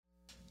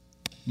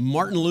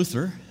Martin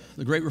Luther,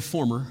 the great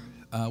reformer,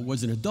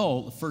 was an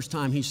adult the first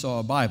time he saw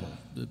a Bible.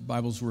 The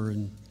Bibles were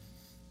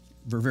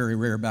very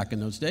rare back in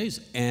those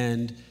days.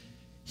 And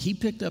he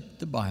picked up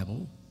the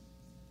Bible,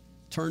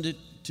 turned it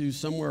to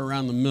somewhere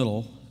around the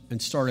middle,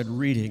 and started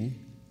reading,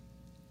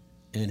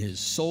 and his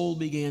soul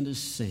began to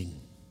sing.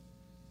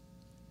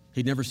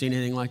 He'd never seen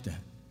anything like that.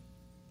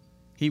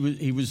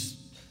 His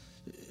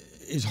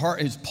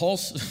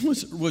pulse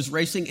was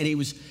racing, and he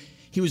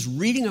was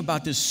reading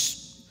about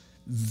this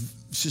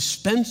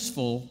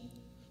suspenseful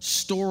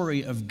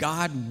story of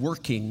God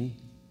working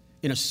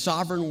in a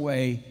sovereign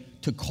way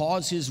to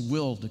cause his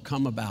will to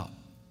come about.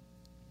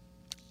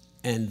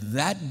 And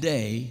that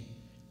day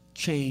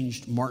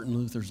changed Martin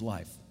Luther's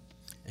life.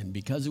 And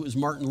because it was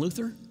Martin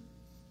Luther,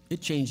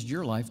 it changed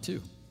your life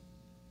too.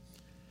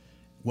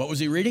 What was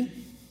he reading?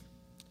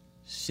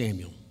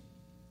 Samuel.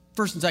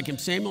 1st and 2nd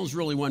Samuel is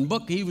really one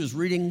book. He was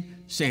reading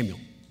Samuel.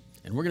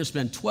 And we're going to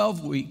spend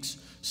 12 weeks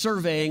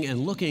surveying and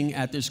looking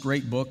at this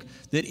great book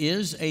that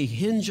is a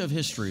hinge of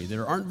history.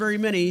 There aren't very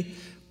many,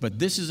 but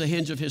this is a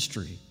hinge of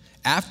history.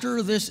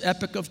 After this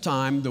epoch of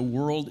time, the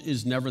world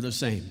is never the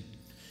same.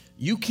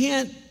 You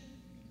can't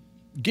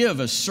give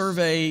a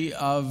survey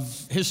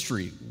of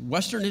history,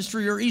 Western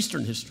history or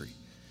Eastern history,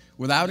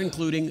 without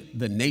including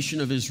the nation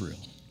of Israel.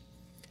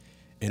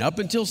 And up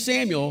until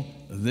Samuel,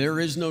 there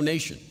is no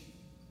nation.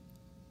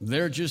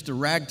 They're just a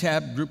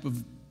ragtag group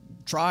of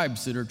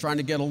tribes that are trying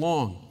to get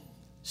along.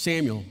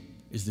 Samuel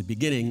is the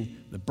beginning,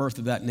 the birth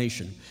of that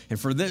nation. And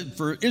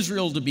for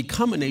Israel to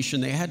become a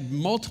nation, they had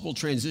multiple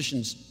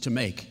transitions to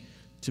make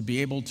to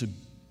be able to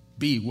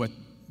be what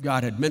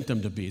God had meant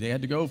them to be. They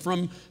had to go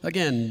from,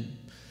 again,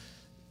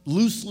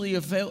 loosely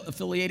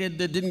affiliated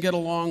that didn't get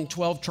along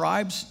 12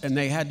 tribes, and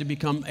they had to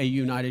become a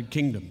united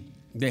kingdom.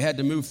 They had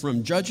to move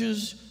from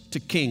judges to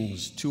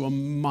kings to a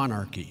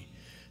monarchy.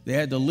 They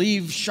had to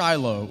leave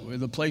Shiloh,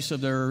 the place of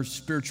their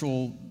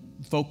spiritual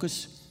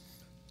focus,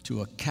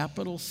 to a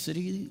capital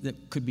city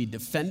that could be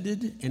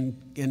defended and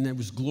it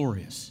was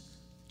glorious,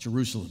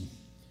 Jerusalem.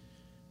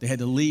 They had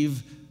to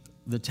leave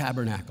the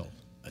tabernacle,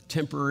 a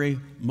temporary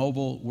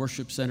mobile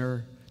worship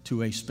center,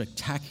 to a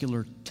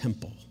spectacular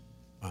temple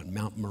on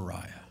Mount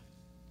Moriah.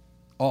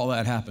 All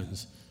that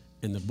happens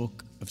in the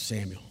book of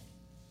Samuel.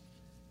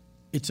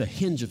 It's a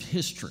hinge of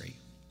history.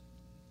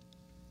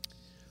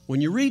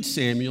 When you read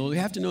Samuel, you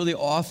have to know the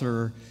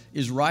author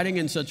is writing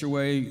in such a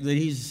way that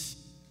he's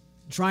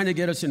trying to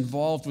get us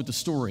involved with the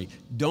story.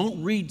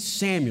 Don't read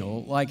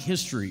Samuel like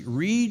history.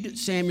 Read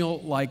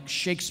Samuel like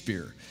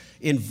Shakespeare.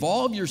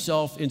 Involve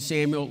yourself in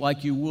Samuel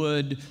like you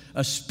would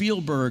a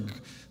Spielberg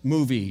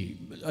movie,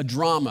 a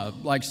drama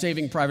like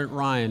Saving Private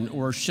Ryan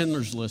or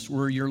Schindler's List,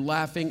 where you're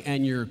laughing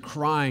and you're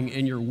crying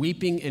and you're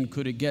weeping and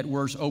could it get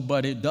worse? Oh,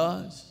 but it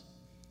does.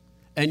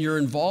 And you're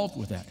involved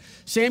with that.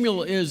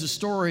 Samuel is a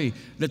story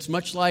that's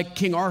much like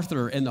King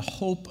Arthur and the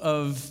hope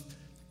of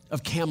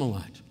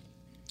Camelot,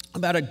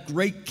 about a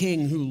great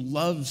king who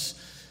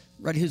loves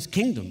his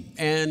kingdom.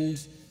 And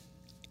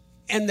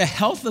the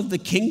health of the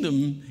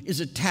kingdom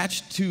is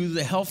attached to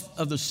the health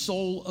of the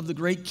soul of the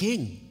great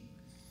king.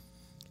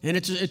 And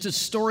it's a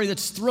story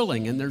that's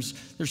thrilling, and there's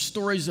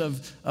stories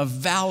of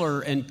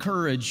valor and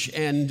courage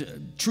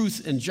and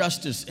truth and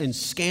justice and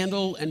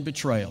scandal and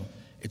betrayal.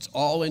 It's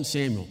all in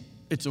Samuel.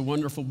 It's a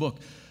wonderful book.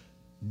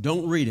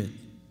 Don't read it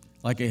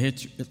like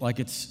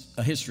it's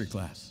a history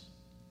class.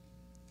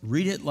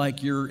 Read it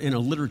like you're in a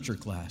literature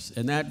class,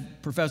 and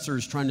that professor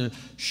is trying to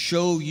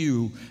show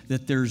you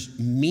that there's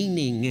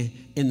meaning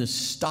in the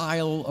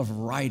style of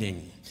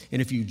writing.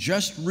 And if you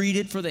just read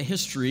it for the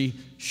history,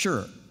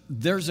 sure,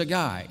 there's a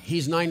guy.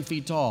 He's 9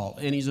 feet tall,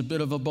 and he's a bit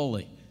of a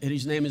bully, and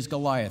his name is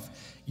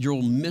Goliath.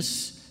 You'll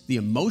miss the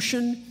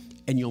emotion,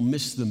 and you'll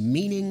miss the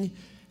meaning,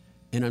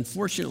 and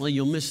unfortunately,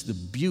 you'll miss the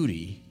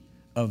beauty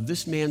of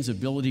this man's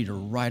ability to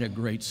write a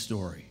great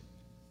story.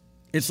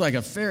 It's like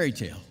a fairy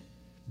tale,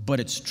 but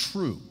it's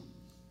true.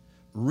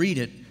 Read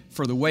it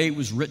for the way it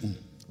was written.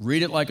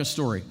 Read it like a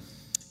story.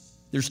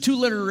 There's 2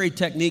 literary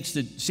techniques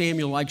that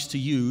Samuel likes to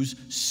use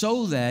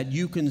so that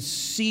you can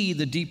see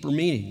the deeper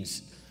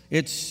meanings.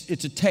 It's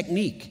a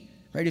technique,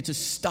 right? It's a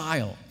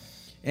style.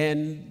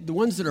 And the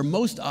ones that are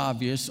most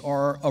obvious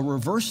are a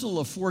reversal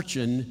of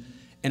fortune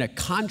and a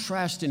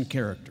contrast in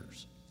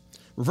characters.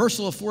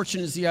 Reversal of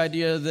fortune is the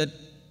idea that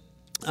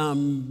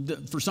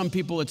for some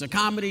people it's a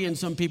comedy and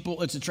some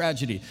people it's a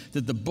tragedy.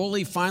 That the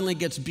bully finally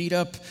gets beat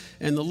up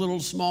and the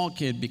little small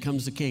kid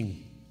becomes the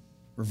king.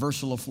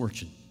 Reversal of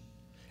fortune.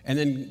 And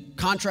then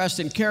contrast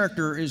in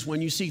character is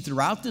when you see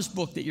throughout this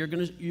book that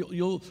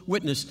you'll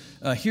witness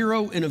a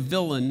hero and a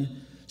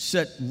villain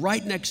set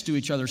right next to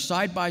each other,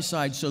 side by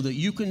side, so that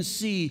you can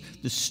see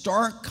the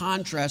stark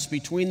contrast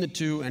between the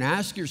two and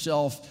ask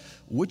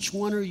yourself, which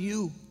one are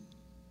you?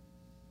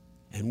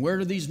 And where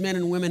do these men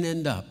and women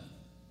end up?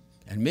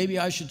 And maybe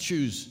I should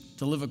choose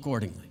to live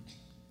accordingly.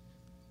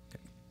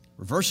 Okay.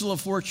 Reversal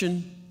of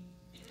fortune,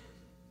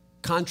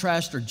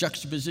 contrast or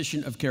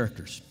juxtaposition of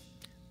characters.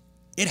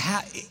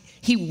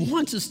 He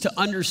wants us to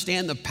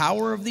understand the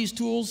power of these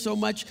tools so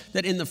much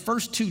that in the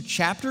first 2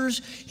 chapters,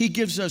 he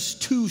gives us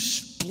 2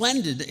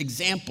 splendid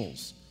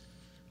examples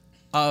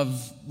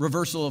of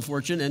reversal of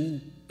fortune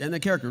and the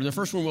character. The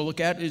first one we'll look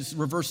at is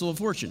reversal of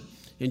fortune.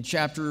 In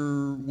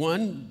chapter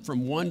 1,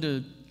 from 1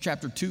 to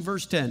chapter 2,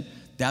 verse 10,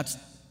 that's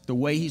the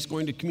way he's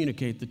going to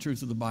communicate the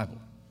truth of the Bible.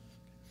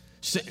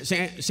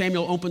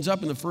 Samuel opens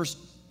up in the first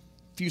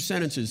few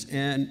sentences,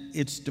 and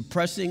it's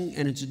depressing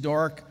and it's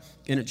dark,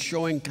 and it's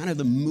showing kind of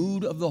the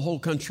mood of the whole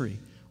country.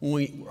 When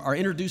we are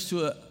introduced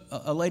to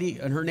a lady,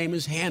 and her name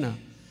is Hannah,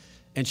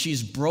 and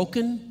she's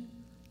broken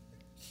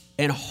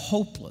and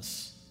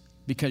hopeless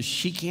because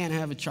she can't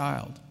have a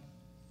child.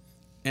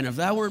 And if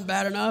that weren't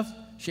bad enough,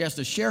 she has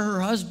to share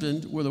her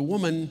husband with a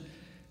woman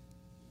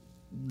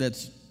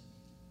that's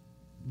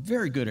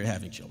very good at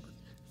having children.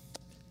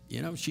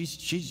 You know,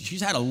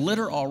 she's had a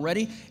litter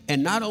already,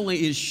 and not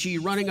only is she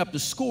running up the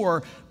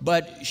score,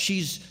 but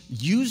she's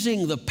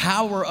using the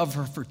power of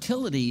her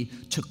fertility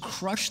to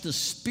crush the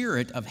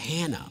spirit of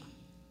Hannah.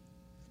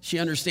 She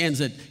understands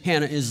that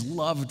Hannah is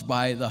loved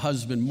by the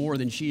husband more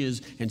than she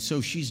is, and so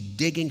she's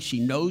digging.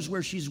 She knows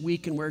where she's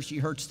weak and where she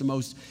hurts the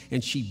most,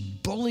 and she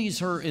bullies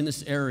her in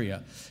this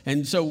area.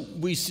 And so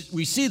we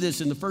see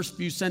this in the first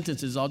few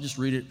sentences. I'll just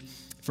read it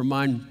from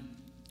mine.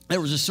 There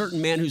was a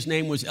certain man whose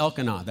name was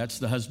Elkanah, that's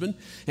the husband,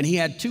 and he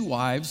had 2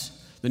 wives.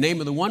 The name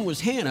of the one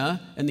was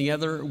Hannah, and the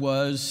other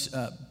was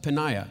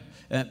Peninnah.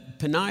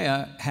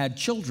 Peninnah had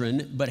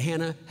children, but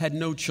Hannah had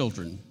no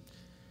children.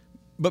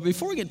 But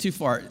before we get too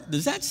far,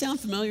 does that sound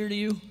familiar to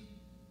you?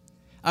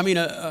 I mean,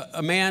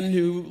 a man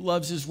who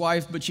loves his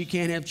wife, but she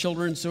can't have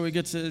children, so he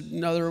gets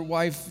another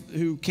wife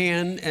who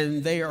can,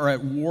 and they are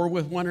at war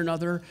with one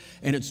another,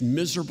 and it's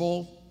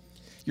miserable.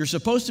 You're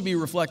supposed to be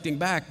reflecting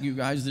back, you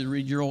guys that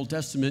read your Old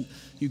Testament,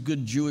 you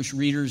good Jewish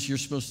readers, you're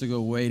supposed to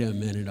go, wait a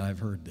minute, I've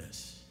heard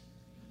this.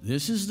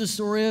 This is the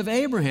story of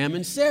Abraham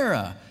and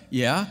Sarah.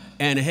 Yeah,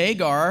 and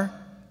Hagar,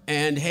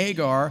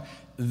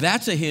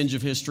 that's a hinge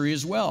of history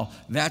as well.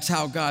 That's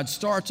how God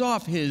starts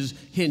off his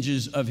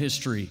hinges of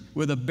history,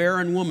 with a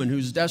barren woman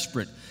who's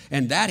desperate.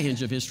 And that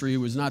hinge of history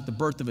was not the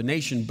birth of a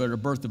nation, but a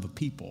birth of a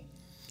people.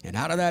 And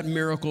out of that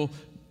miracle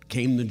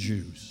came the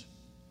Jews.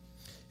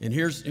 And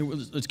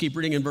let's keep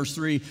reading in verse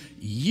 3.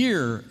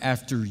 Year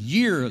after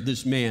year,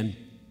 this man,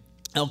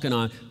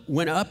 Elkanah,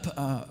 went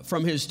up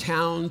from his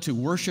town to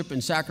worship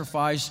and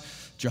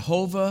sacrifice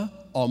Jehovah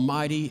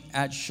Almighty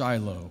at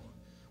Shiloh,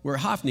 where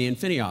Hophni and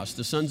Phinehas,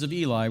 the sons of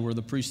Eli, were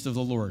the priests of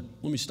the Lord.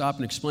 Let me stop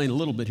and explain a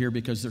little bit here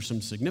because there's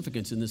some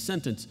significance in this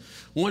sentence.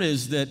 One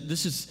is that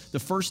this is the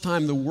first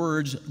time the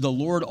words, the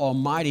Lord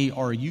Almighty,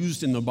 are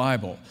used in the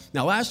Bible.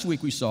 Now, last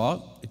week we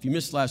saw, if you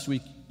missed last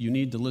week, you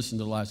need to listen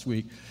to last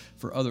week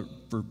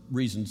for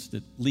reasons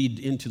that lead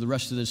into the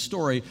rest of this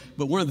story.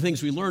 But one of the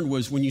things we learned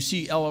was when you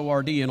see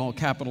L-O-R-D in all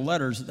capital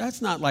letters,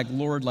 that's not like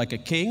Lord like a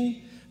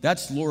king.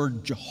 That's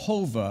Lord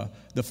Jehovah,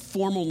 the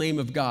formal name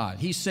of God.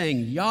 He's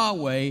saying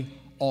Yahweh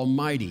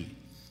Almighty.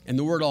 And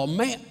the word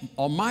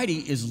Almighty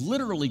is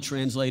literally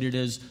translated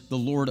as the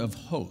Lord of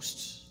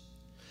hosts.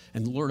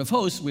 And the Lord of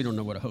hosts, we don't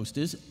know what a host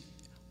is,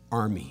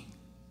 army.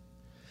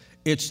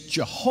 It's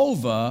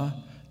Jehovah,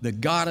 the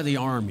God of the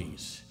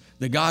armies,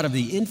 the God of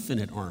the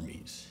infinite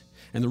armies.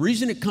 And the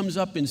reason it comes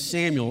up in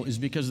Samuel is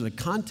because of the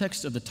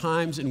context of the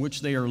times in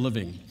which they are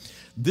living.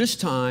 This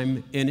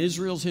time in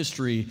Israel's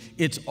history,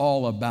 it's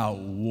all about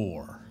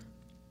war.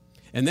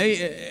 And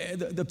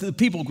the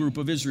people group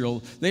of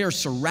Israel, they are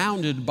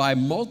surrounded by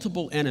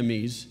multiple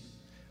enemies,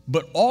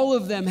 but all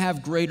of them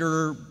have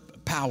greater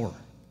power.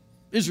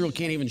 Israel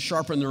can't even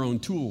sharpen their own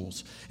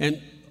tools. And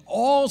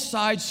all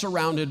sides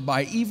surrounded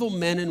by evil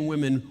men and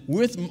women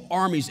with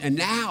armies. And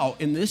now,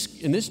 in this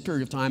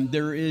period of time,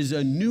 there is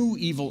a new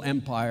evil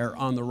empire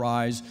on the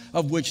rise,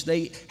 of which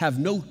they have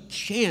no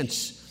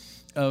chance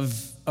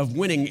of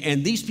winning,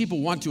 and these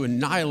people want to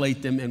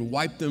annihilate them and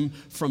wipe them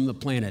from the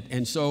planet.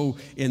 And so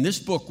in this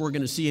book, we're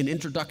going to see an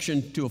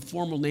introduction to a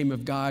formal name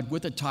of God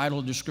with a title,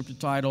 a descriptive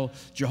title,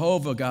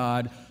 Jehovah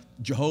God,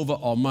 Jehovah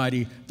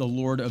Almighty, the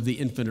Lord of the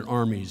infinite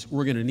armies.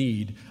 We're going to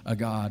need a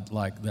God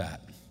like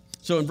that.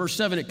 So in verse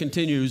 7, it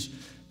continues,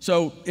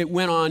 so it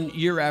went on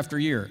year after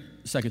year.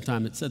 Second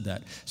time it said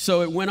that.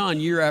 So it went on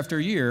year after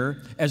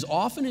year. As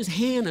often as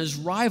Hannah's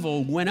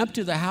rival went up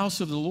to the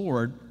house of the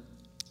Lord,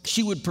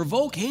 she would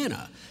provoke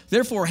Hannah.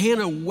 Therefore,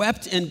 Hannah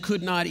wept and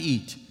could not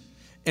eat.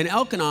 And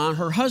Elkanah,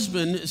 her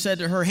husband, said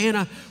to her,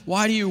 Hannah,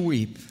 why do you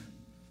weep?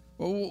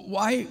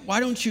 Why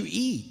don't you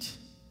eat?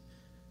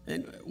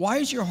 And why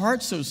is your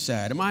heart so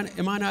sad? Am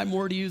I not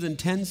more to you than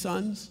 10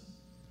 sons?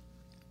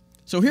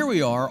 So here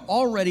we are,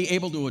 already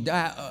able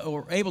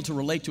to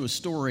relate to a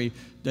story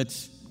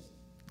that's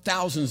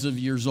thousands of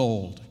years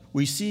old.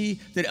 We see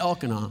that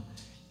Elkanah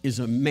is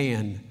a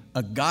man,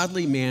 a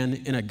godly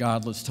man in a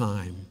godless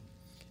time.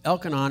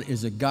 Elkanah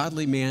is a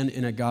godly man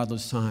in a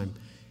godless time.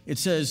 It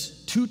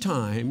says 2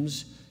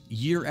 times,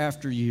 year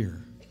after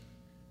year.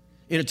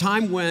 In a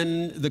time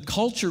when the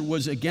culture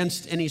was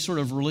against any sort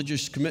of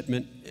religious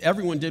commitment,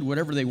 everyone did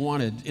whatever they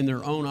wanted in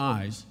their own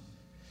eyes.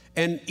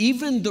 And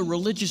even the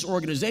religious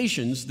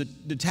organizations,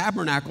 the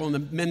tabernacle and the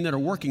men that are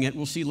working it,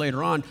 we'll see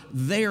later on,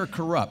 they are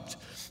corrupt.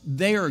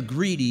 They are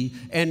greedy,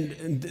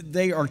 and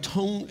they are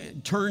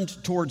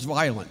turned towards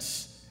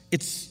violence.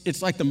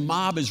 It's like the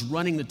mob is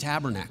running the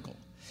tabernacle.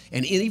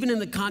 And even in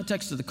the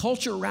context of the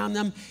culture around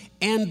them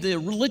and the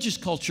religious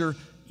culture,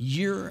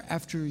 year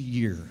after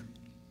year,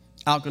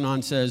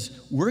 Elkanah says,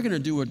 we're going to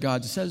do what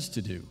God says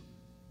to do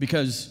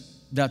because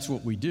that's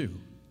what we do.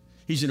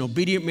 He's an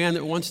obedient man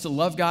that wants to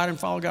love God and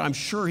follow God. I'm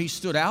sure he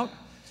stood out.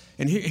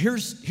 And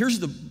here's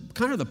the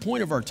kind of the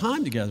point of our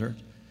time together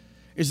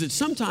is that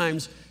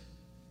sometimes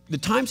the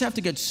times have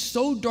to get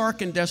so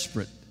dark and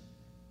desperate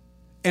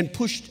and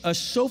push us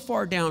so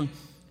far down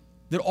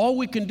that all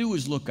we can do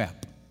is look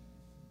up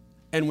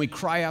and we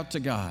cry out to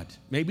God.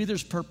 Maybe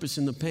there's purpose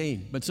in the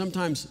pain, but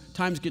sometimes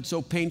times get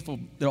so painful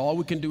that all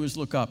we can do is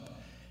look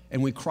up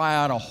and we cry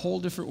out a whole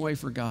different way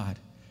for God.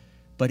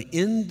 But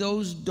in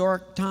those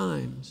dark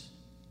times,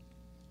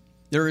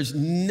 there is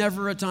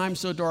never a time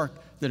so dark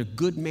that a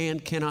good man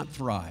cannot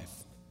thrive.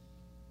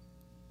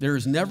 There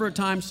is never a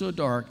time so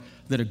dark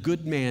that a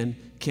good man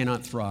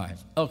cannot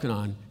thrive.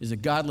 Elkanah is a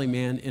godly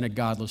man in a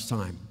godless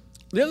time.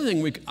 The other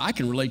thing I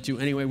can relate to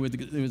anyway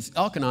with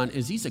Elkanah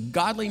is he's a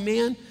godly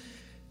man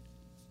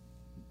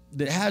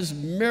that has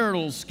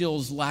marital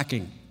skills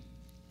lacking.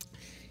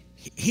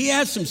 He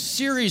has some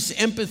serious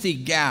empathy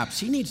gaps.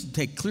 He needs to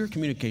take clear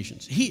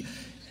communications. He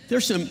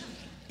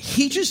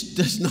just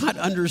does not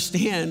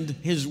understand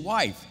his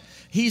wife.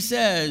 He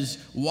says,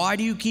 why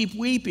do you keep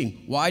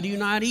weeping? Why do you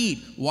not eat?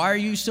 Why are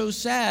you so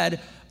sad?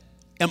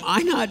 Am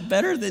I not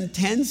better than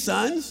 10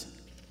 sons?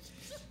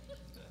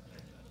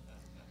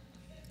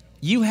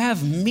 You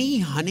have me,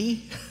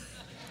 honey.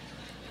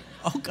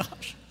 Oh,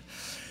 gosh.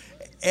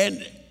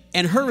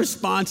 And her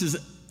response is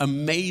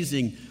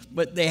amazing,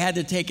 but they had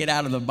to take it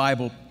out of the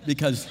Bible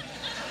because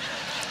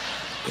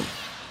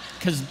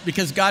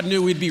God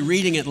knew we'd be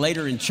reading it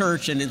later in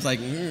church, and it's like,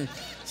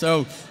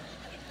 So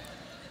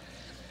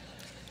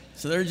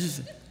they're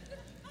just...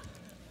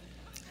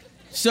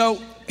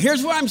 So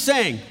here's what I'm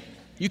saying.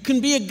 You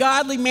can be a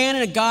godly man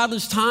in a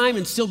godless time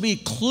and still be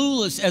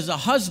clueless as a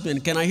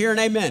husband. Can I hear an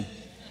amen?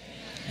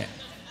 Yeah.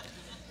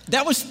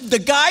 That was, the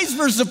guys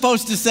were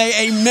supposed to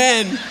say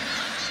amen.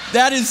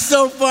 That is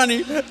so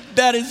funny.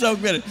 That is so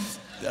good.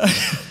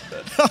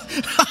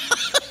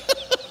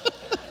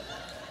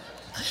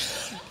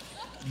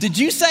 Did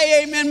you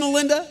say amen,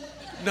 Melinda?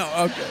 No,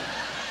 okay.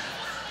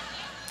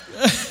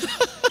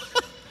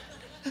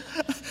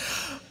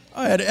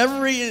 I had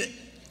every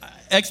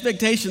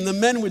expectation the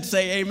men would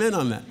say amen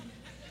on that.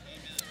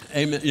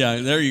 Amen. Yeah,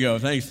 there you go.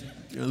 Thanks.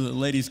 The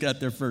ladies got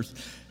there first.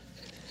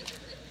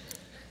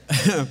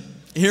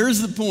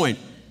 Here's the point.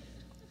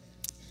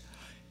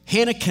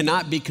 Hannah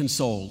cannot be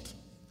consoled.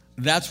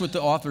 That's what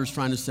the author is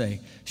trying to say.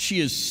 She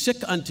is sick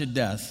unto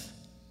death.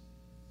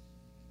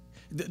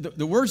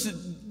 The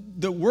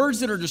words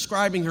that are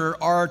describing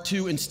her are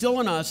to instill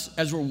in us,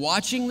 as we're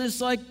watching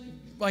this like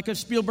a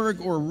Spielberg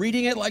or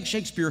reading it like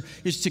Shakespeare,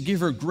 is to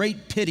give her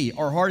great pity.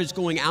 Our heart is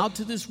going out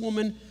to this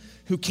woman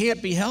who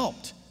can't be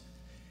helped.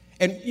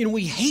 And,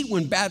 we hate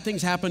when bad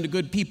things happen to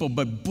good people,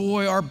 but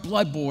boy, our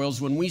blood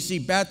boils when we see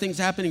bad things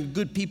happening to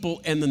good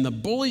people, and then the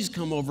bullies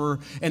come over,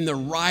 and the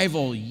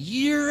rival,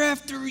 year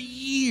after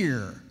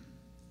year,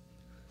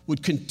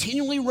 would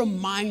continually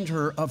remind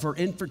her of her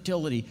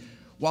infertility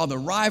while the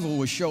rival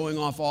was showing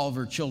off all of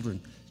her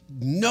children.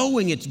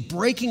 Knowing it's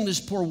breaking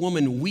this poor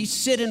woman, we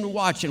sit and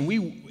watch, and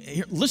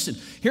listen,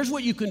 here's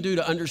what you can do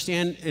to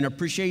understand and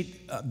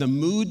appreciate the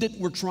mood that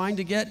we're trying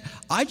to get.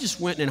 I just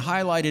went and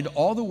highlighted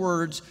all the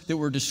words that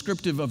were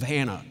descriptive of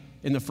Hannah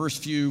in the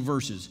first few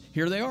verses.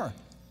 Here they are.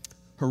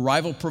 Her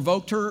rival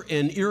provoked her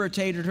and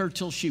irritated her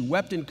till she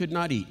wept and could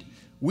not eat.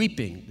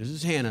 Weeping, this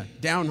is Hannah,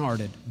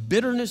 downhearted,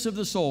 bitterness of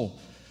the soul,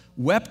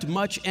 wept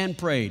much and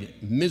prayed,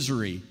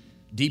 misery,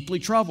 deeply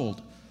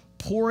troubled,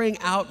 pouring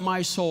out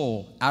my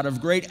soul out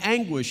of great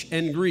anguish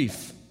and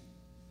grief.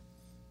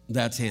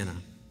 That's Hannah.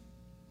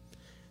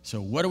 So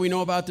what do we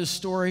know about this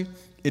story?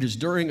 It is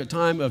during a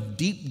time of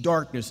deep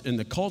darkness in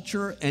the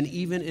culture and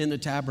even in the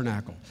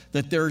tabernacle.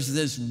 That there's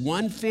this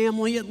one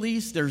family, at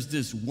least, there's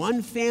this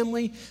one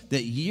family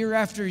that year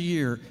after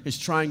year is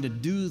trying to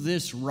do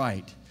this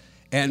right.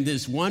 And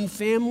this one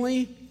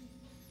family,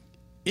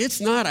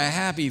 it's not a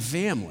happy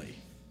family.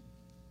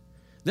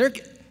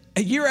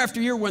 Year after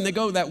year, when they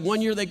go, that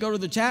one year they go to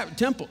the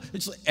temple,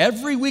 it's like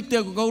every week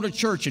they'll go to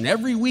church, and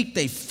every week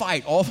they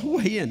fight all the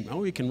way in. Oh,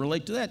 we can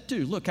relate to that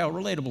too. Look how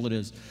relatable it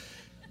is.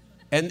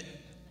 And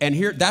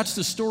here, that's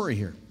the story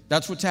here.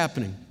 That's what's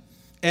happening.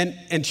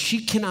 And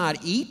she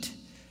cannot eat,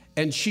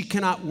 and she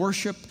cannot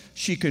worship.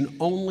 She can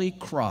only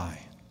cry.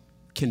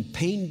 Can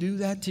pain do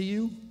that to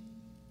you?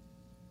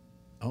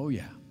 Oh,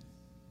 yeah.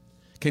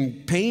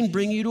 Can pain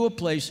bring you to a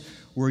place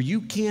where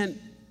you can't,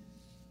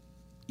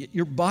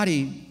 your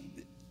body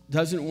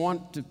doesn't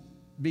want to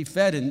be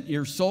fed, and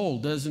your soul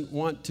doesn't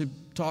want to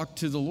talk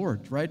to the Lord,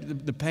 right?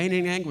 The pain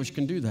and anguish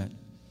can do that.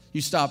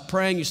 You stop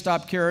praying, you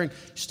stop caring, you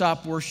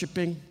stop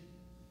worshiping.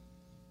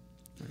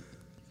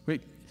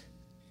 Wait,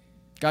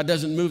 God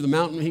doesn't move the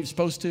mountain He's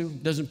supposed to,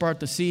 doesn't part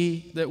the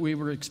sea that we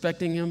were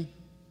expecting Him.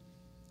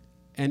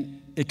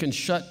 And it can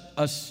shut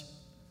us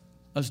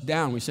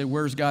down. We say,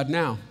 where's God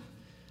now?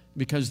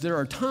 Because there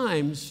are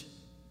times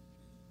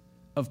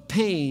of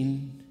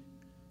pain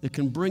that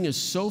can bring us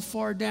so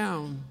far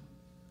down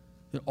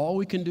that all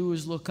we can do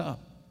is look up.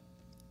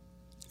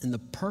 And the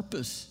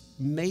purpose,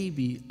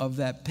 maybe, of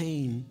that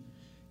pain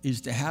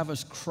is to have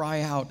us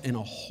cry out in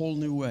a whole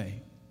new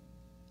way.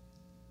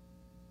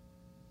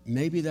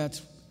 Maybe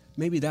that's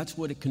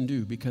what it can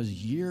do, because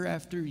year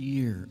after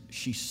year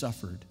she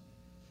suffered.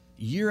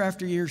 Year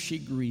after year she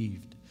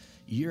grieved.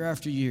 Year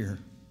after year.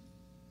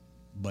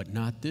 But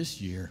not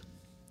this year.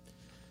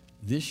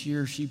 This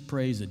year she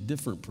prays a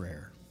different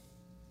prayer.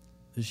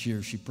 This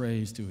year she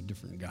prays to a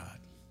different God.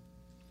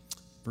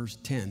 Verse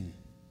 10.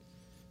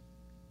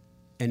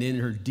 And in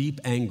her deep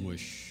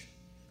anguish,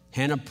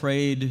 Hannah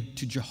prayed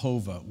to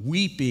Jehovah,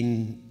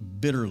 weeping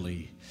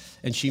bitterly.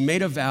 And she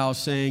made a vow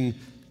saying,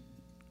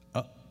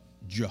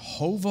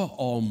 Jehovah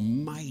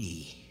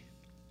Almighty,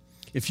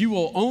 if you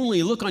will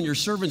only look on your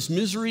servant's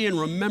misery and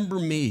remember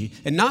me,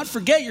 and not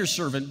forget your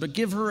servant, but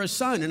give her a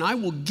son, and I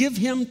will give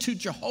him to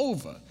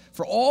Jehovah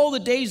for all the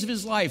days of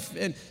his life.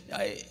 And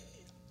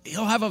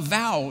he'll have a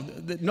vow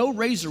that no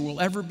razor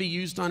will ever be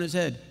used on his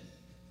head.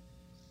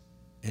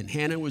 And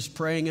Hannah was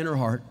praying in her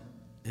heart,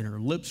 and her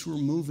lips were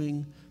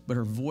moving, but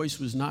her voice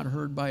was not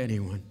heard by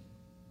anyone.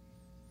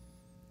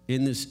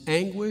 In this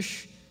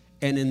anguish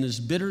and in this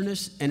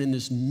bitterness and in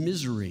this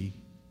misery,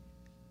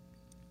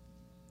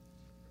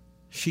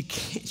 she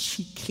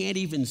can't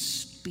even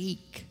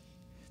speak.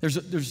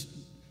 There's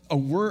a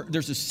word,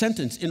 there's a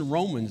sentence in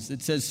Romans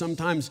that says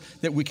sometimes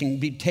that we can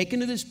be taken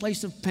to this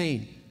place of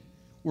pain.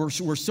 We're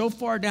so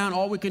far down,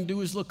 all we can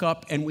do is look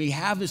up, and we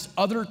have this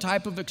other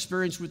type of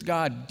experience with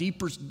God.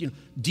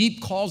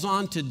 Deep calls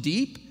on to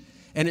deep,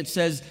 and it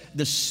says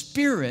the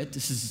Spirit,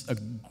 this is a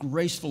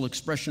graceful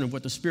expression of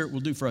what the Spirit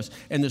will do for us,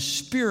 and the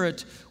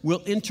Spirit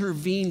will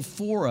intervene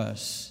for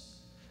us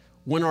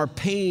when our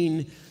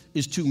pain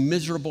is too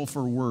miserable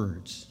for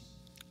words.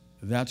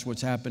 That's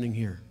what's happening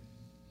here.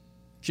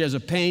 She has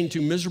a pain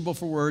too miserable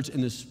for words,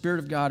 and the Spirit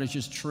of God is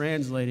just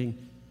translating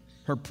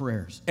her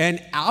prayers.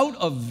 And out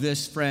of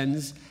this,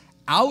 friends,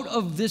 out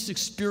of this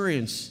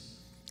experience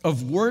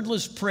of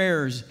wordless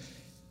prayers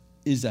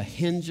is a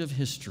hinge of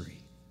history.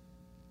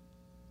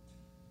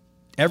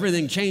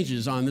 Everything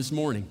changes on this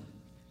morning.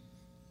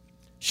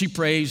 She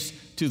prays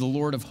to the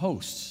Lord of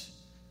hosts.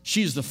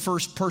 She is the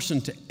first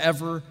person to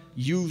ever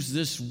use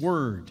this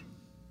word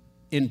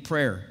in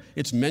prayer.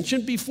 It's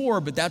mentioned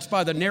before, but that's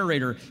by the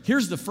narrator.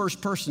 Here's the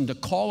first person to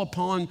call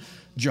upon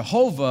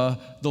Jehovah,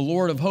 the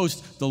Lord of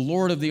hosts, the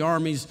Lord of the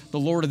armies, the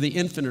Lord of the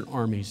infinite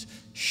armies.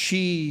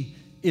 She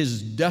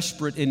is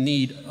desperate in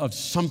need of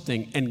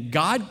something, and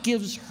God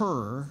gives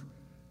her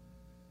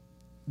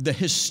the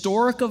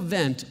historic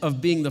event of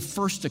being the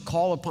first to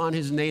call upon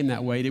his name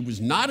that way. It was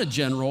not a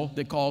general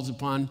that calls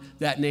upon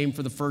that name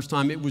for the first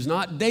time. It was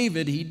not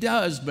David. He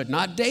does, but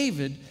not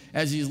David,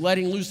 as he's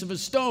letting loose of a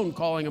stone,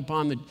 calling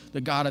upon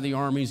the God of the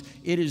armies.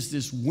 It is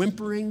this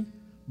whimpering,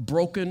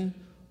 broken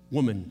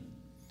woman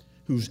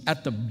who's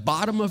at the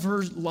bottom of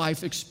her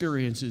life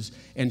experiences,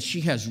 and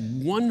she has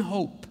one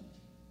hope.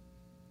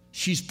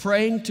 She's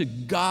praying to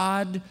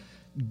God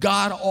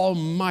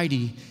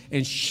Almighty,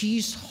 and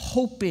she's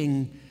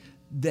hoping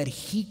that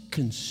he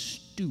can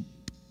stoop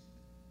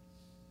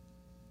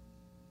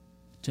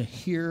to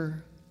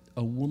hear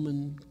a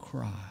woman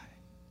cry.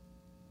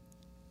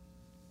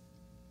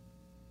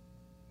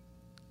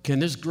 Can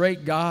this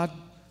great God,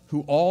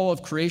 who all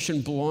of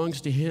creation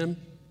belongs to him,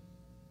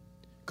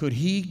 could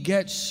he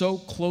get so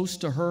close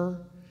to her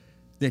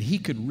that he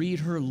could read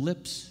her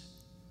lips?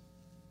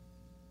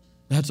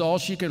 That's all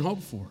she can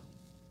hope for.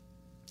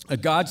 A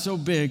God so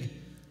big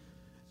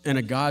and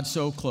a God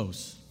so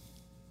close.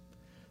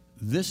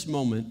 This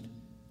moment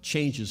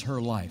changes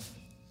her life,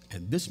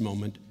 and this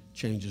moment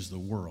changes the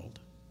world.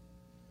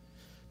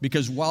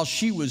 Because while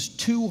she was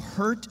too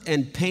hurt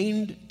and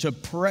pained to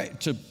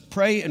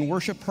pray and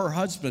worship her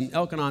husband,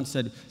 Elkanah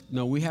said,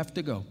 no, we have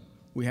to go.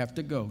 We have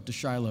to go to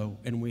Shiloh,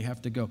 and we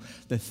have to go.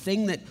 The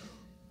thing that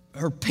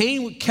her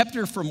pain kept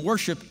her from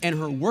worship, and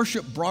her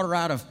worship brought her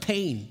out of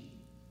pain.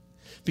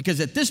 Because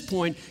at this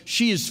point,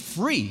 she is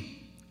free.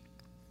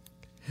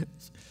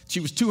 She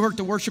was too hurt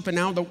to worship, and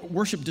now the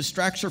worship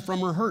distracts her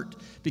from her hurt.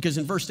 Because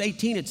in verse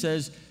 18 it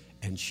says,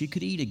 and she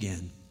could eat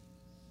again.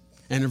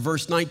 And in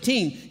verse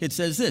 19 it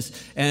says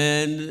this,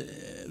 and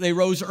they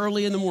rose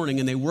early in the morning,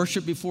 and they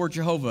worshiped before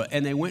Jehovah,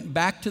 and they went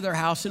back to their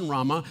house in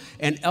Ramah,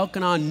 and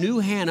Elkanah knew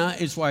Hannah,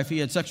 his wife. He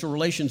had sexual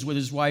relations with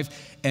his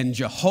wife, and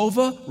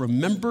Jehovah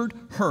remembered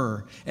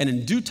her. And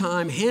in due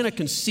time, Hannah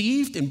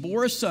conceived and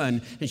bore a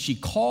son, and she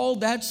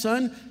called that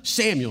son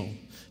Samuel,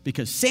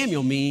 because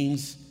Samuel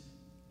means,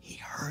 he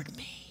heard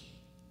me.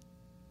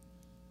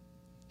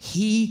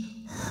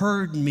 He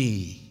heard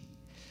me.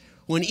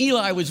 When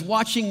Eli was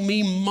watching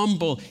me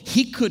mumble,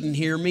 he couldn't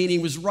hear me, and he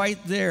was right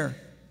there.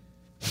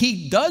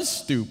 He does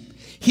stoop.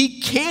 He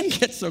can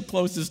get so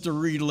close as to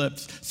read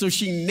lips. So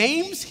she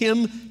names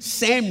him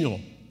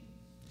Samuel.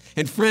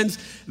 And friends,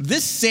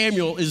 this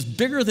Samuel is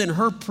bigger than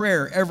her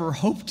prayer ever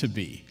hoped to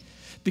be,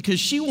 because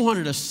she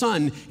wanted a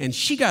son and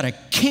she got a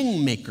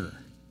kingmaker.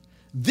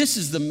 This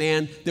is the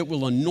man that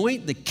will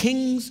anoint the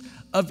kings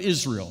of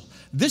Israel.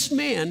 This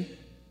man,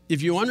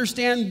 if you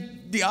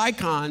understand the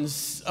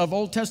icons of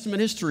Old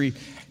Testament history,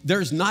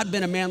 there's not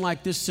been a man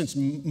like this since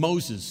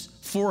Moses,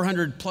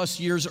 400 plus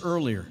years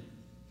earlier.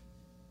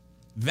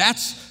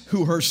 That's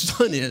who her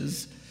son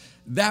is.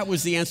 That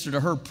was the answer to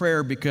her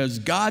prayer, because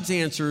God's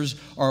answers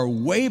are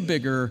way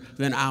bigger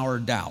than our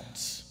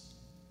doubts.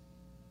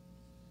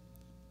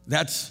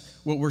 That's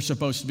what we're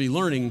supposed to be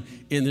learning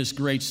in this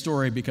great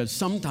story, because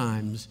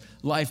sometimes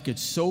life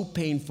gets so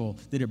painful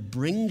that it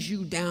brings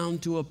you down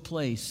to a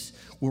place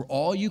where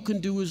all you can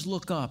do is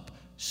look up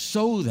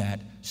so that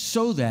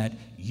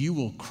you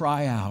will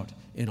cry out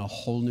in a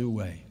whole new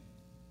way.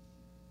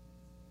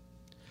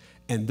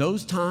 And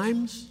those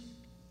times,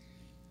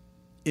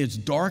 as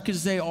dark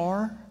as they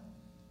are,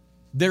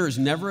 there is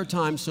never a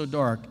time so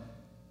dark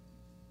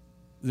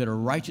that a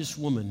righteous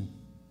woman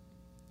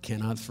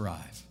cannot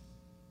thrive.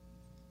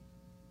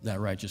 That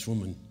righteous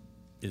woman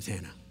is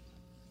Hannah.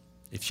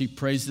 If she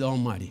prays the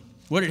Almighty.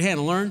 What did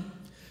Hannah learn?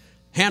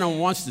 Hannah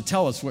wants to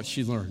tell us what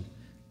she learned.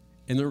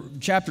 In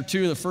chapter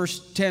 2, the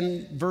first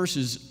 10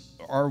 verses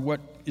are what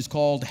is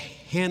called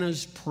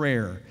Hannah's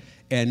prayer.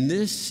 And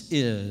this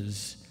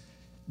is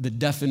the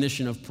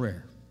definition of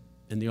prayer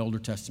in the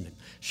Old Testament.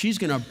 She's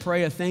going to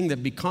pray a thing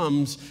that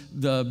becomes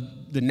the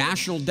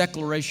national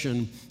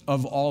declaration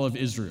of all of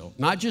Israel.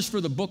 Not just for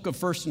the book of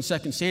 1st and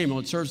 2nd Samuel.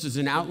 It serves as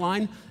an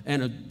outline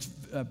and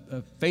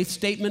a faith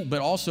statement,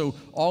 but also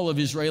all of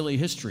Israeli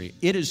history.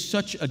 It is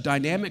such a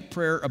dynamic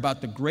prayer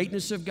about the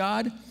greatness of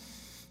God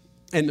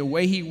and the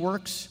way He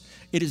works.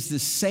 It is the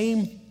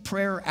same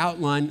prayer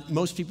outline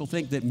most people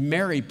think that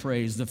Mary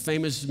prays, the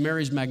famous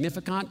Mary's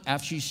Magnificat,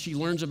 after she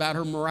learns about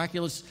her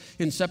miraculous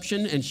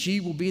inception and she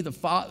will be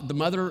the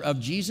mother of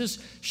Jesus.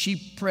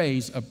 She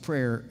prays a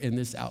prayer in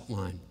this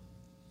outline.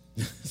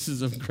 This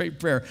is a great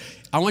prayer.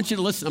 I want you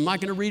to listen. I'm not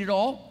going to read it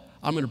all.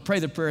 I'm going to pray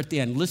the prayer at the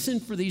end. Listen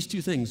for these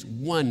two things.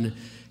 One,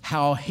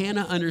 how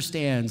Hannah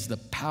understands the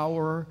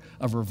power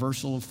of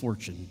reversal of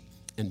fortune.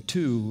 And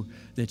two,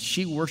 that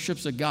she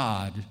worships a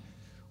God,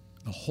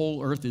 the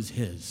whole earth is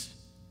His.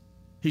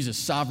 He's a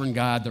sovereign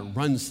God that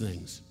runs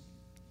things.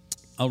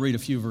 I'll read a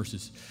few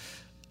verses.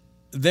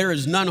 There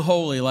is none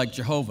holy like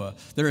Jehovah.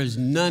 There is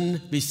none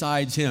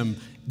besides Him.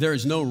 There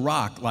is no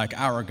rock like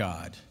our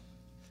God.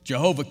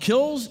 Jehovah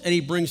kills and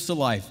He brings to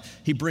life.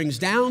 He brings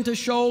down to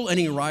Sheol and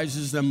He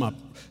rises them up.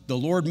 The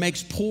Lord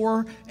makes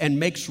poor and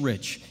makes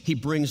rich. He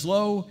brings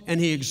low and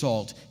He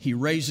exalts. He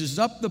raises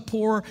up the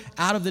poor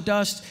out of the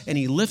dust, and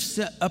He lifts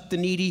up the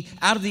needy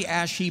out of the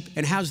ash heap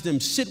and has them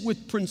sit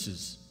with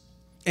princes,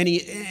 and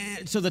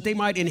so that they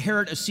might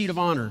inherit a seat of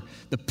honor.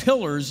 The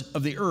pillars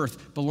of the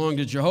earth belong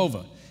to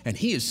Jehovah, and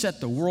He has set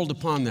the world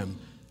upon them.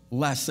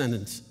 Last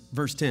sentence,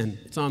 verse 10.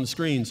 It's on the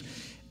screens.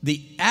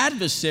 The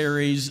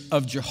adversaries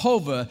of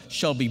Jehovah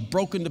shall be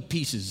broken to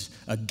pieces.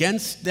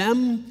 Against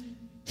them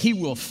He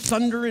will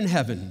thunder in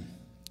heaven.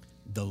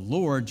 The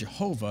Lord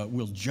Jehovah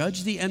will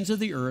judge the ends of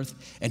the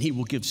earth, and He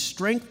will give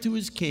strength to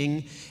His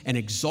king and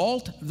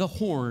exalt the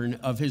horn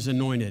of His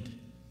anointed.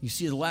 You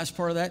see the last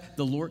part of that?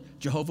 The Lord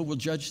Jehovah will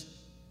judge.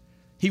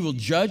 He will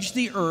judge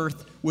the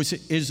earth with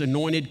His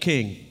anointed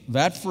king.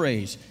 That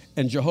phrase,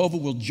 and Jehovah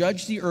will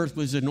judge the earth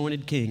with His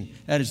anointed king.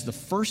 That is the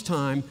first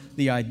time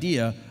the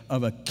idea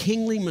of a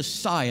kingly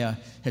Messiah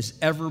has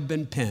ever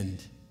been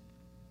penned.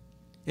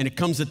 And it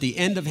comes at the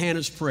end of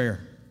Hannah's prayer.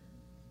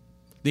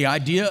 The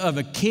idea of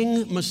a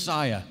king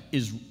Messiah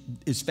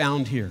is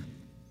found here.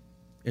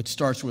 It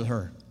starts with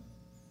her.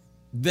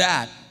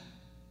 That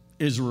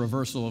is a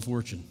reversal of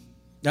fortune.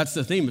 That's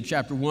the theme of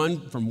chapter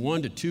 1, from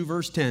 1 to 2,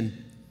 verse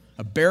 10.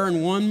 A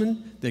barren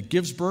woman that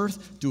gives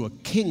birth to a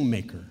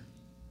kingmaker.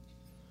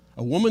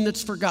 A woman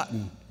that's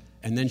forgotten,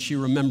 and then she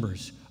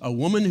remembers. A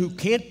woman who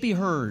can't be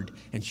heard,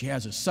 and she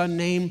has a son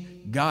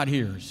named God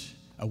Hears.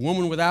 A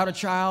woman without a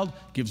child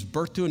gives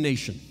birth to a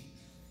nation.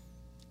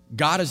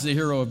 God is the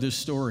hero of this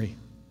story.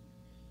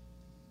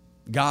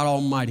 God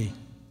Almighty,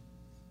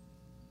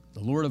 the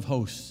Lord of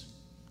hosts,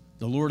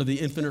 the Lord of the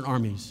infinite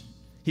armies.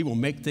 He will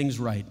make things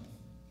right.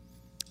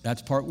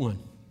 That's part one.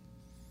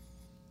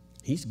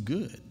 He's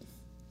good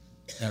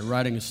at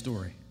writing a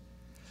story.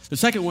 The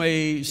second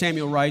way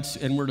Samuel writes,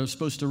 and we're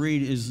supposed to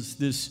read, is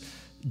this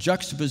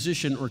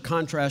juxtaposition or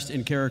contrast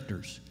in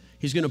characters.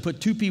 He's going to put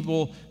two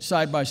people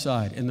side by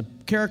side. And the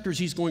characters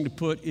he's going to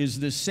put is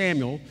this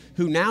Samuel,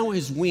 who now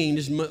is weaned.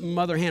 His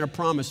mother Hannah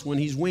promised, when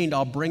he's weaned,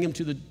 I'll bring him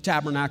to the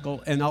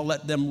tabernacle and I'll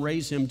let them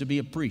raise him to be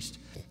a priest.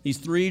 He's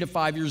 3 to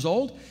 5 years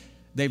old.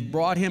 They've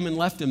brought him and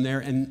left him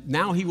there, and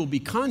now he will be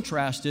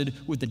contrasted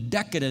with the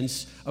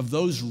decadence of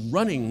those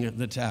running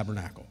the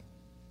tabernacle,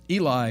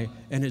 Eli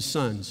and his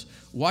sons.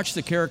 Watch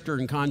the character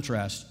in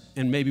contrast,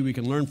 and maybe we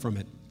can learn from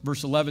it.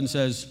 Verse 11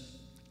 says,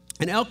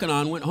 and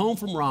Elkanah went home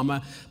from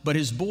Ramah, but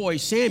his boy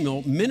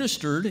Samuel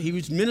ministered. He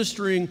was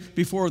ministering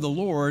before the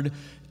Lord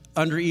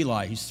under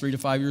Eli. He's 3 to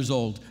 5 years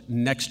old.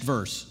 Next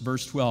verse,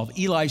 verse 12.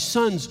 Eli's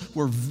sons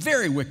were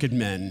very wicked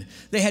men.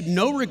 They had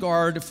no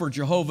regard for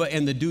Jehovah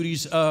and the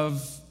duties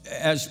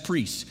as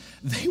priests.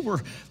 They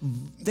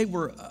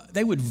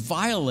would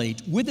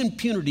violate with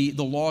impunity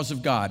the laws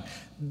of God.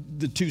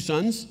 The two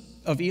sons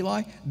of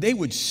Eli, they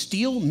would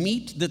steal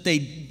meat that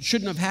they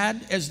shouldn't have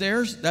had as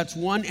theirs. That's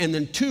one. And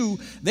then two,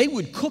 they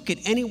would cook it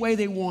any way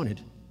they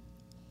wanted.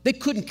 They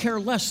couldn't care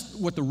less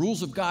what the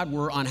rules of God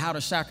were on how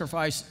to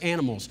sacrifice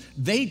animals.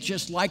 They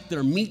just liked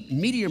their meat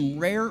medium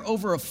rare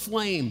over a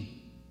flame.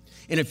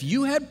 And if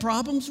you had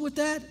problems with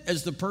that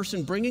as the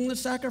person bringing the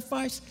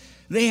sacrifice,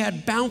 they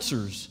had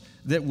bouncers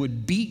that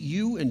would beat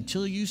you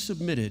until you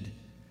submitted.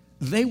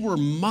 They were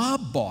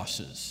mob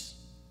bosses.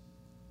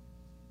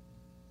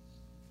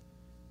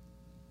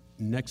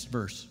 Next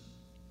verse.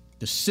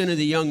 The sin of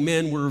the young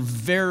men were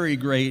very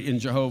great in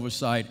Jehovah's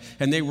sight,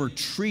 and they were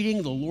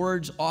treating the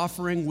Lord's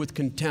offering with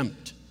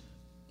contempt.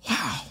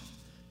 Wow.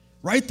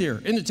 Right there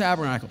in the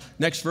tabernacle.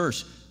 Next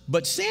verse.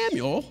 But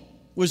Samuel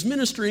was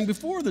ministering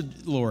before the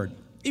Lord.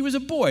 He was a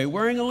boy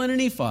wearing a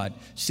linen ephod.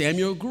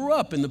 Samuel grew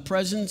up in the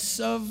presence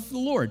of the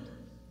Lord.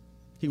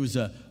 He was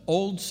an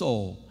old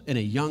soul in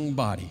a young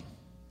body,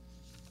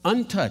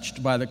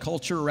 untouched by the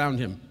culture around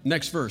him.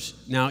 Next verse.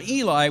 Now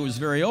Eli was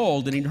very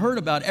old, and he'd heard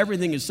about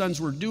everything his sons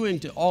were doing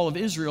to all of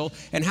Israel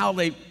and how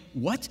they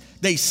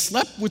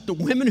slept with the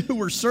women who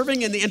were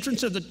serving in the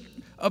entrance of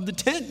the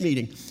tent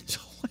meeting.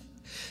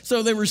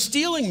 So they were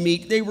stealing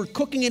meat, they were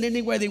cooking it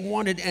any way they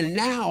wanted, and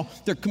now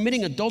they're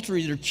committing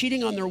adultery. They're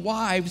cheating on their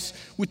wives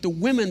with the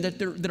women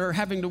that are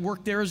having to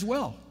work there as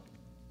well.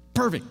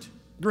 Perfect.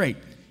 Great.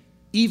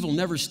 Evil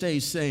never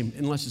stays same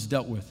unless it's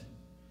dealt with.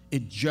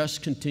 It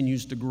just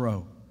continues to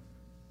grow.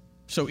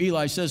 So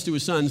Eli says to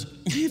his sons,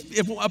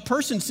 if a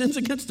person sins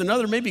against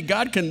another, maybe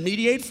God can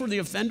mediate for the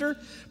offender.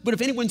 But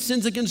if anyone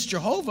sins against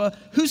Jehovah,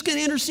 who's going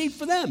to intercede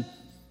for them?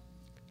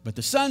 But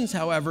the sons,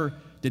 however,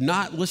 did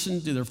not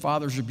listen to their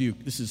father's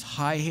rebuke. This is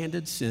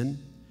high-handed sin.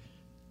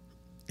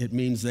 It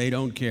means they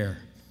don't care.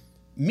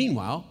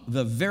 Meanwhile,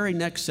 the very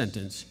next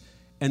sentence,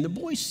 and the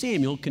boy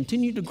Samuel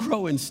continued to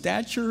grow in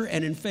stature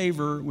and in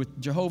favor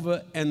with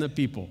Jehovah and the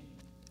people.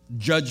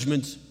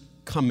 Judgment's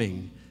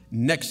coming.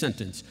 Next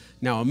sentence.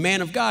 Now a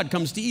man of God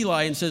comes to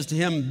Eli and says to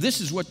him,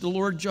 this is what the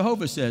Lord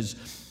Jehovah says.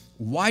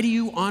 Why do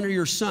you honor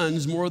your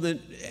sons more than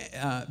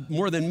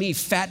me,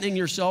 fattening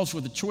yourselves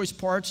with the choice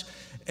parts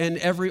and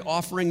every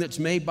offering that's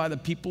made by the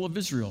people of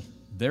Israel?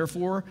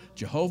 Therefore,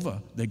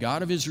 Jehovah, the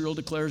God of Israel,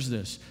 declares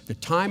this. The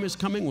time is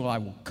coming when I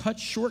will cut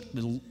short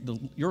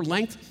your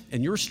length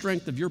and your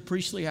strength of your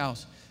priestly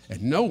house,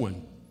 and no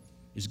one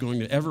is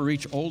going to ever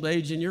reach old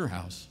age in your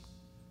house.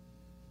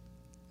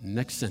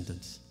 Next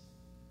sentence.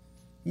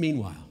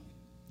 Meanwhile,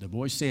 the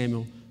boy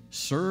Samuel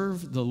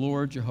served the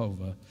Lord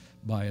Jehovah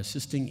by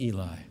assisting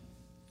Eli.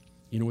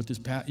 You know what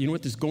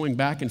this going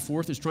back and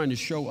forth is trying to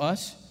show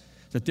us?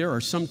 That there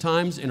are some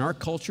times in our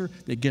culture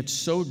that gets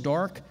so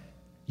dark,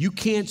 you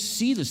can't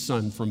see the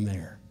sun from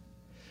there.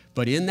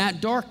 But in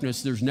that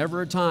darkness, there's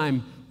never a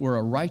time where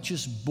a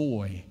righteous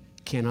boy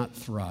cannot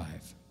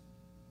thrive.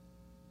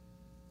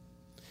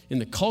 In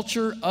the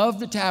culture of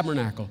the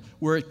tabernacle,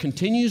 where it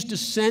continues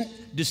to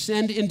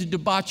descend into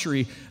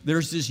debauchery,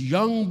 there's this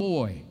young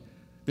boy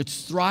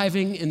that's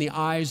thriving in the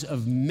eyes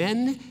of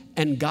men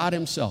and God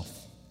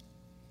himself.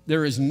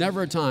 There is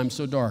never a time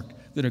so dark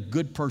that a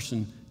good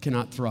person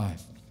cannot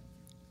thrive.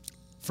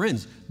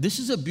 Friends, this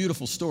is a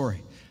beautiful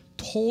story,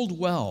 told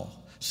well,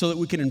 so that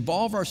we can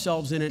involve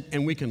ourselves in it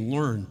and we can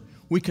learn.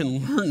 We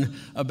can learn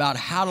about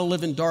how to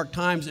live in dark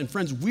times. And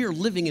friends, we are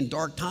living in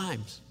dark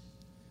times.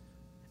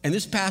 And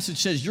this passage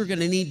says you're going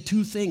to need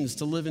two things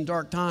to live in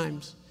dark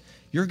times.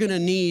 You're going to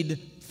need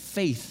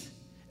faith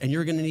and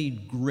you're going to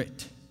need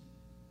grit.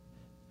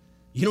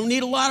 You don't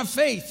need a lot of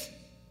faith.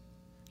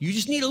 You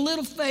just need a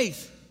little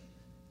faith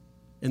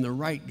in the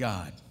right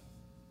God.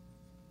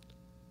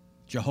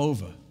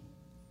 Jehovah,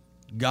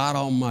 God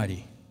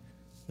Almighty,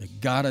 the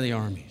God of the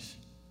armies.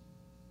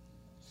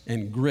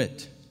 And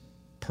grit,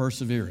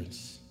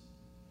 perseverance,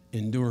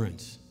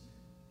 endurance.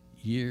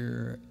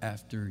 Year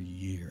after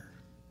year,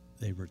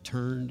 they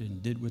returned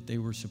and did what they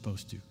were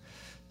supposed to.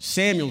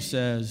 Samuel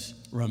says,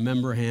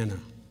 remember Hannah.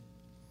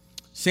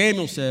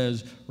 Samuel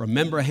says,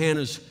 remember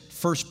Hannah's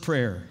first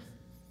prayer.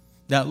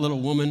 That little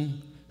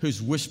woman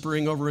who's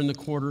whispering over in the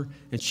corner,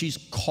 and she's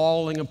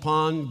calling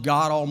upon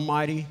God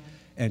Almighty,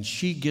 and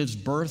she gives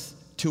birth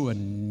to a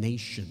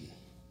nation.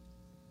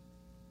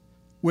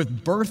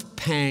 With birth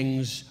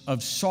pangs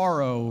of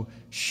sorrow,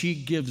 she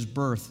gives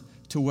birth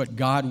to what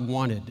God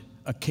wanted,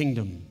 a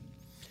kingdom.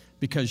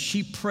 Because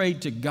she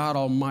prayed to God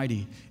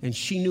Almighty, and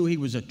she knew He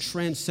was a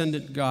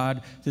transcendent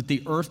God, that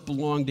the earth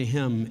belonged to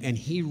Him, and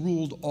He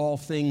ruled all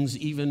things,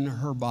 even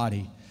her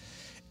body.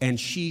 And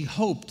she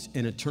hoped,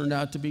 and it turned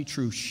out to be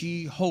true,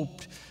 she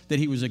hoped that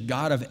He was a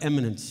God of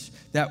eminence.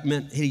 That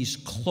meant He's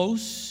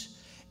close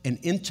and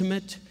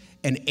intimate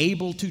and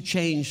able to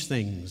change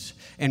things.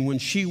 And when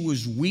she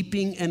was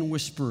weeping and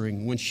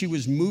whispering, when she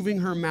was moving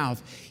her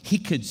mouth, He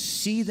could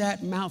see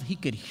that mouth, He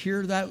could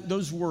hear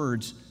those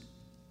words,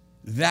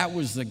 That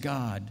was the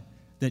God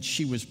that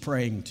she was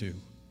praying to.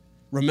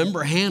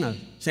 Remember Hannah,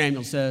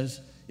 Samuel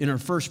says, in her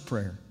first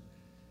prayer.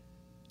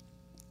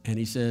 And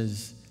he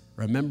says,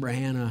 remember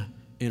Hannah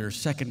in her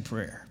second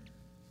prayer.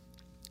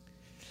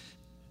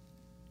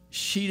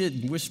 She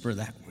didn't whisper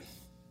that one.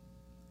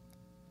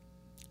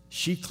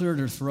 She cleared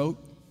her throat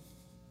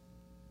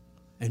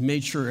and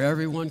made sure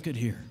everyone could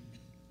hear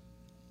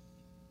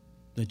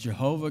that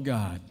Jehovah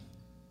God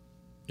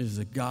is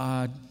the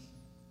God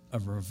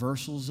of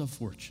reversals of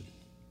fortune.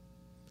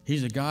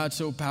 He's a God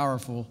so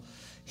powerful,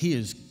 he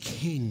is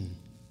king.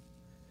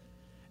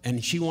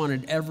 And she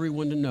wanted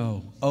everyone to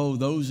know, oh,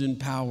 those in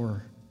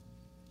power,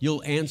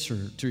 you'll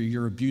answer to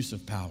your abuse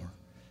of power.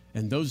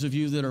 And those of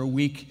you that are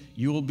weak,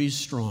 you will be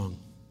strong.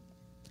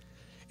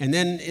 And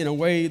then in a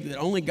way that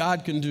only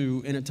God can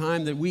do, in a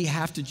time that we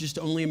have to just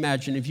only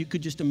imagine, if you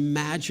could just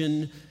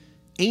imagine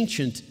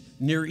ancient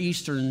Near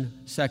Eastern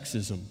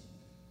sexism,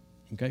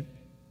 okay?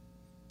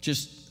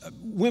 Just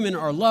women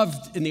are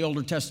loved in the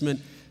Old Testament,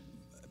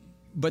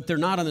 but they're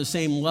not on the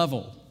same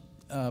level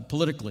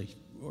politically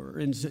or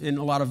in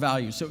a lot of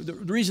values. So the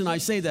reason I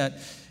say that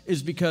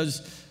is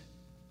because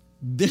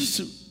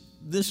this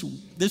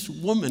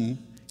woman,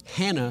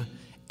 Hannah,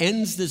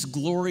 ends this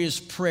glorious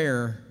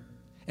prayer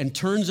and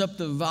turns up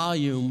the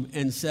volume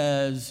and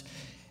says,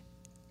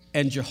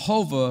 and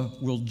Jehovah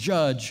will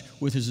judge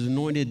with his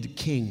anointed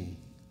king.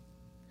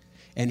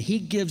 And he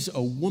gives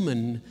a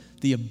woman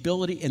the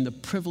ability and the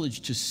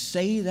privilege to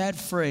say that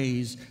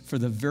phrase for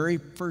the very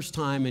first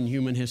time in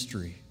human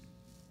history.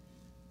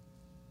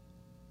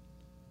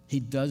 He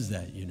does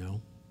that, you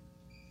know.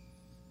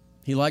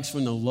 He likes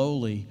when the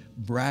lowly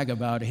brag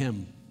about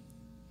him.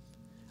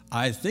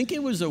 I think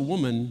it was a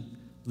woman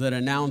that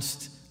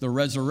announced the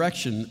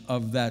resurrection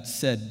of that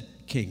said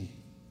king.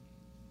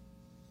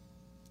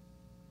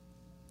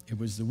 It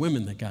was the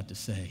women that got to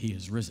say, he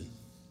is risen.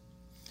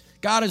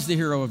 God is the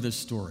hero of this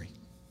story.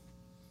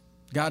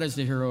 God is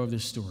the hero of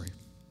this story.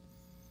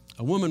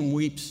 A woman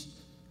weeps,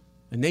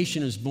 a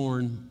nation is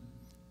born,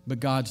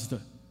 but God's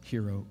the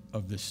hero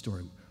of this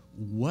story.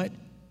 What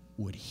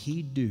would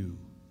he do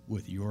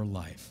with your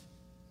life?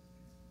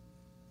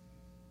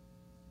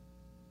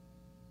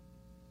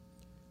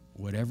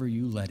 Whatever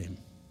you let him.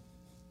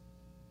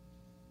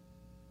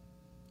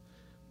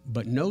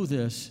 But know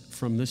this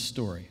from this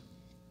story.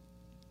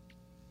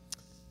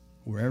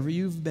 Wherever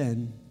you've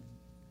been,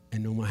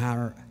 and no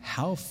matter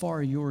how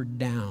far you're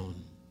down,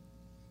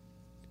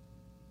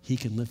 he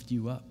can lift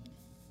you up.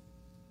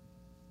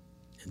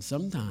 And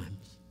sometimes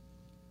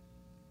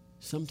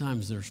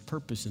there's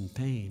purpose in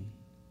pain,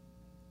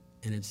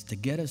 and it's to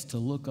get us to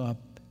look up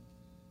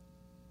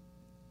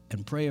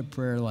and pray a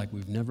prayer like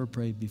we've never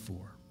prayed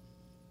before.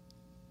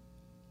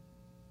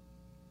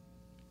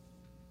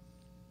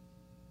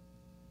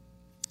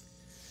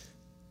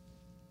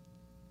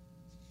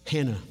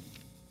 Hannah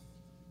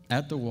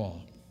at the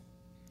wall,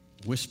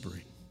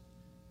 whispering,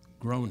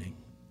 groaning,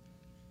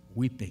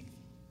 weeping.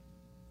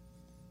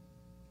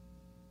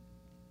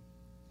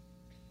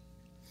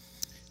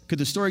 Could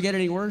the story get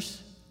any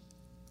worse?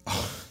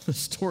 Oh, the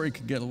story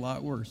could get a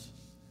lot worse.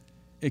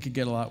 It could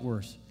get a lot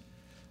worse.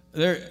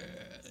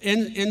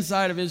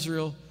 Inside of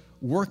Israel,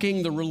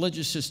 working the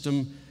religious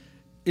system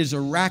is a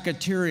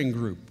racketeering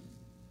group,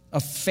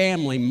 a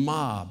family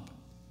mob.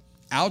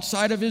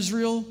 Outside of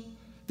Israel,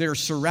 they're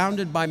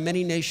surrounded by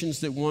many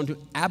nations that want to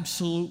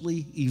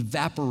absolutely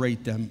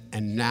evaporate them.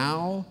 And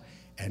now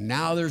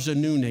there's a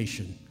new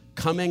nation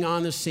coming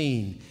on the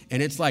scene.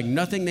 And it's like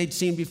nothing they'd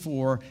seen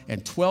before.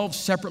 And 12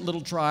 separate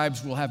little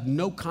tribes will have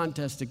no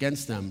contest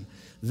against them.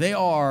 They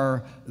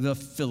are the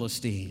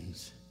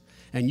Philistines.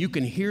 And you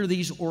can hear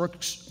these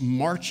orcs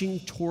marching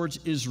towards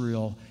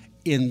Israel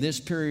in this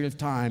period of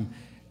time.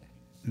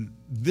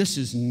 This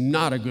is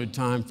not a good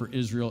time for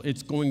Israel.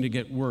 It's going to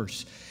get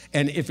worse.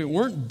 And if it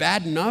weren't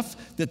bad enough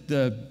that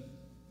the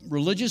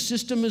religious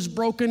system is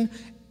broken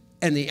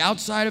and the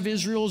outside of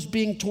Israel is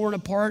being torn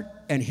apart,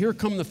 and here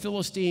come the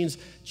Philistines,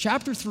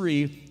 chapter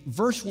 3,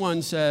 verse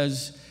 1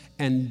 says,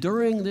 and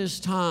during this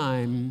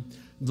time,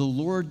 the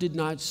Lord did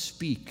not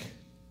speak,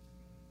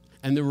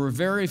 and there were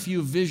very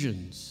few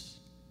visions.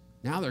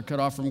 Now they're cut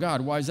off from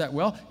God. Why is that?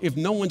 Well, if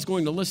no one's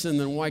going to listen,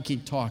 then why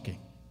keep talking?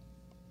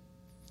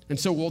 And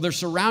so, well, they're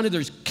surrounded.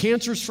 There's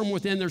cancers from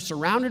within. They're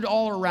surrounded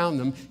all around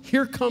them.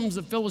 Here comes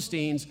the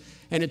Philistines,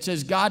 and it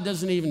says God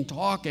doesn't even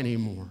talk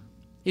anymore.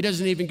 He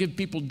doesn't even give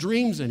people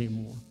dreams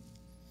anymore.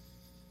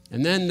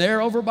 And then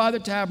there over by the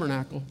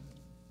tabernacle,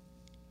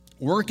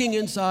 working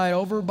inside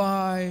over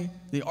by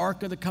the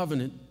Ark of the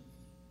Covenant,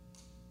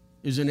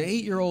 is an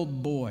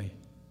 8-year-old boy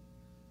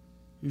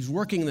who's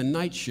working the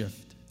night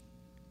shift.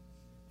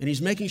 And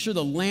he's making sure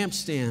the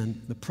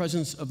lampstand, the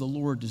presence of the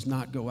Lord, does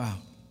not go out.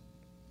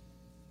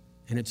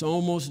 And it's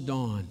almost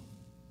dawn.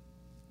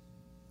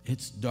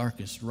 It's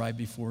darkest right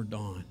before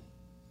dawn.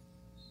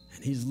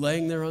 And he's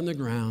laying there on the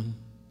ground,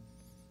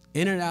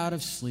 in and out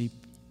of sleep.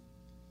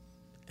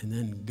 And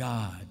then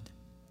God,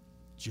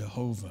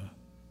 Jehovah,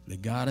 the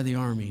God of the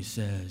army,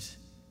 says,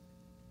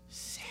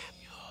 Samuel.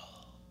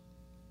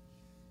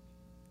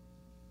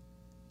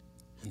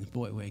 And the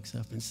boy wakes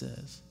up and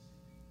says,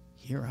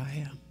 here I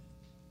am.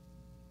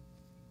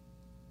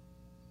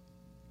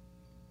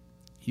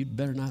 You'd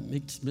better not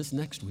miss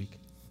next week.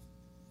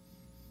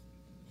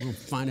 We'll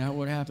find out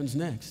what happens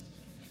next.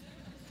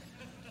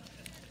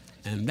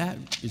 And that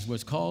is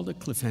what's called a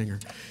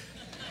cliffhanger.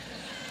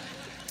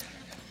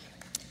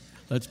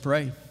 Let's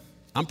pray.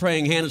 I'm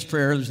praying Hannah's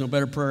prayer. There's no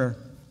better prayer.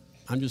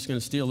 I'm just going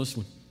to steal this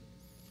one.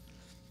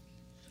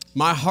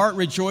 My heart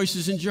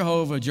rejoices in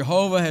Jehovah.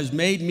 Jehovah has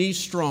made me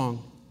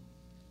strong.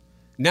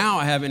 Now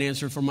I have an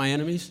answer for my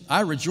enemies.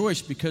 I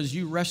rejoice because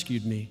you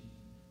rescued me.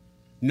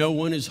 No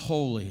one is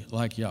holy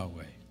like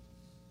Yahweh.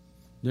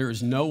 There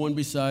is no one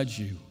besides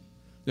you.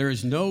 There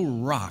is no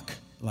rock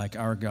like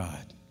our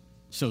God.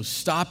 So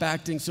stop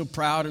acting so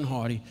proud and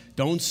haughty.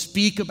 Don't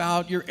speak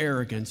about your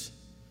arrogance.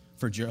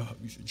 For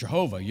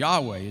Jehovah,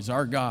 Yahweh, is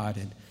our God,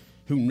 and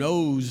who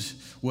knows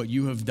what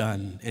you have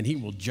done, and he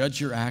will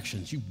judge your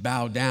actions. You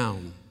bow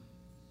down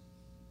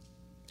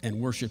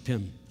and worship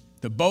him.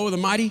 The bow of the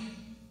mighty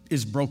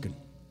is broken.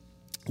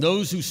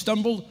 Those who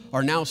stumbled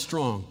are now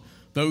strong.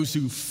 Those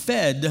who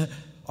fed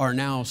are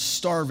now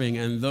starving,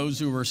 and those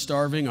who are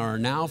starving are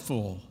now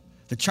full.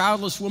 The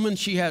childless woman,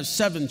 she has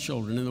 7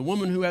 children, and the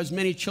woman who has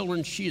many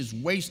children, she is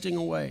wasting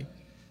away.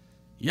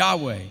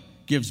 Yahweh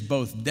gives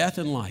both death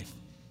and life.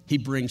 He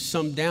brings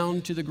some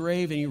down to the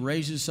grave, and he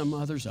raises some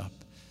others up.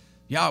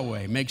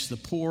 Yahweh makes the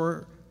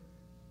poor,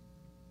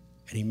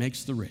 and he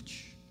makes the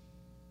rich.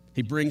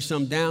 He brings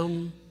some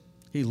down,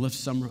 he lifts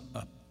some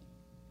up.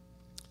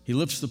 He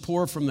lifts the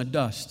poor from the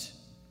dust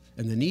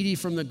and the needy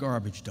from the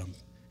garbage dump,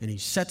 and he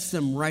sets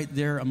them right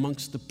there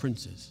amongst the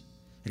princes,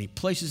 and he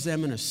places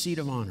them in a seat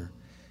of honor.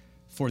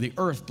 For the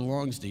earth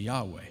belongs to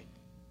Yahweh,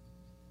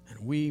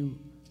 and we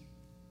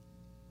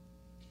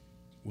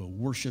will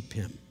worship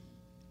him.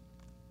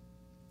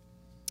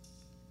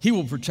 He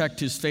will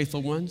protect his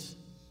faithful ones,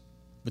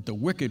 but the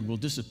wicked will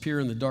disappear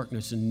in the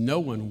darkness, and no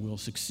one will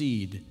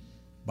succeed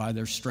by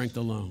their strength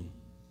alone.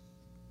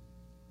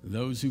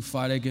 Those who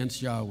fight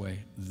against Yahweh,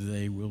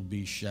 they will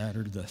be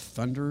shattered. The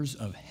thunders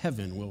of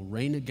heaven will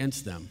rain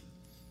against them.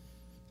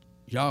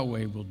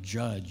 Yahweh will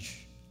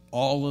judge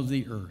all of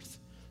the earth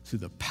through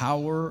the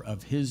power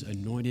of his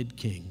anointed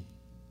king.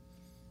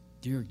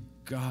 Dear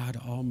God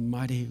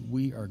Almighty,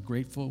 we are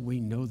grateful we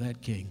know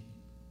that king.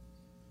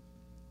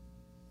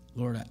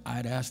 Lord,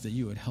 I'd ask that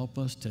you would help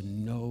us to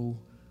know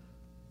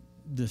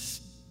the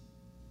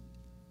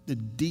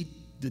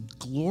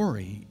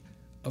glory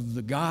of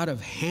the God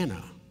of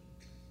Hannah,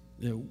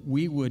 that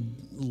we would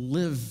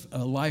live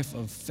a life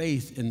of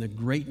faith in the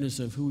greatness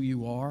of who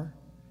you are,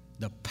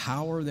 the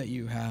power that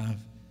you have,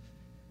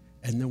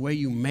 and the way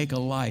you make a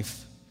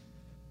life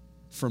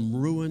from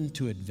ruin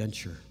to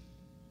adventure.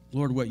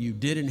 Lord, what you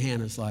did in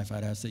Hannah's life,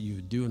 I'd ask that you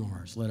would do in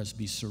ours. Let us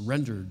be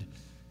surrendered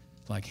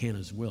like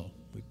Hannah's will.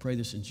 We pray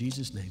this in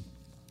Jesus' name.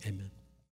 Amen.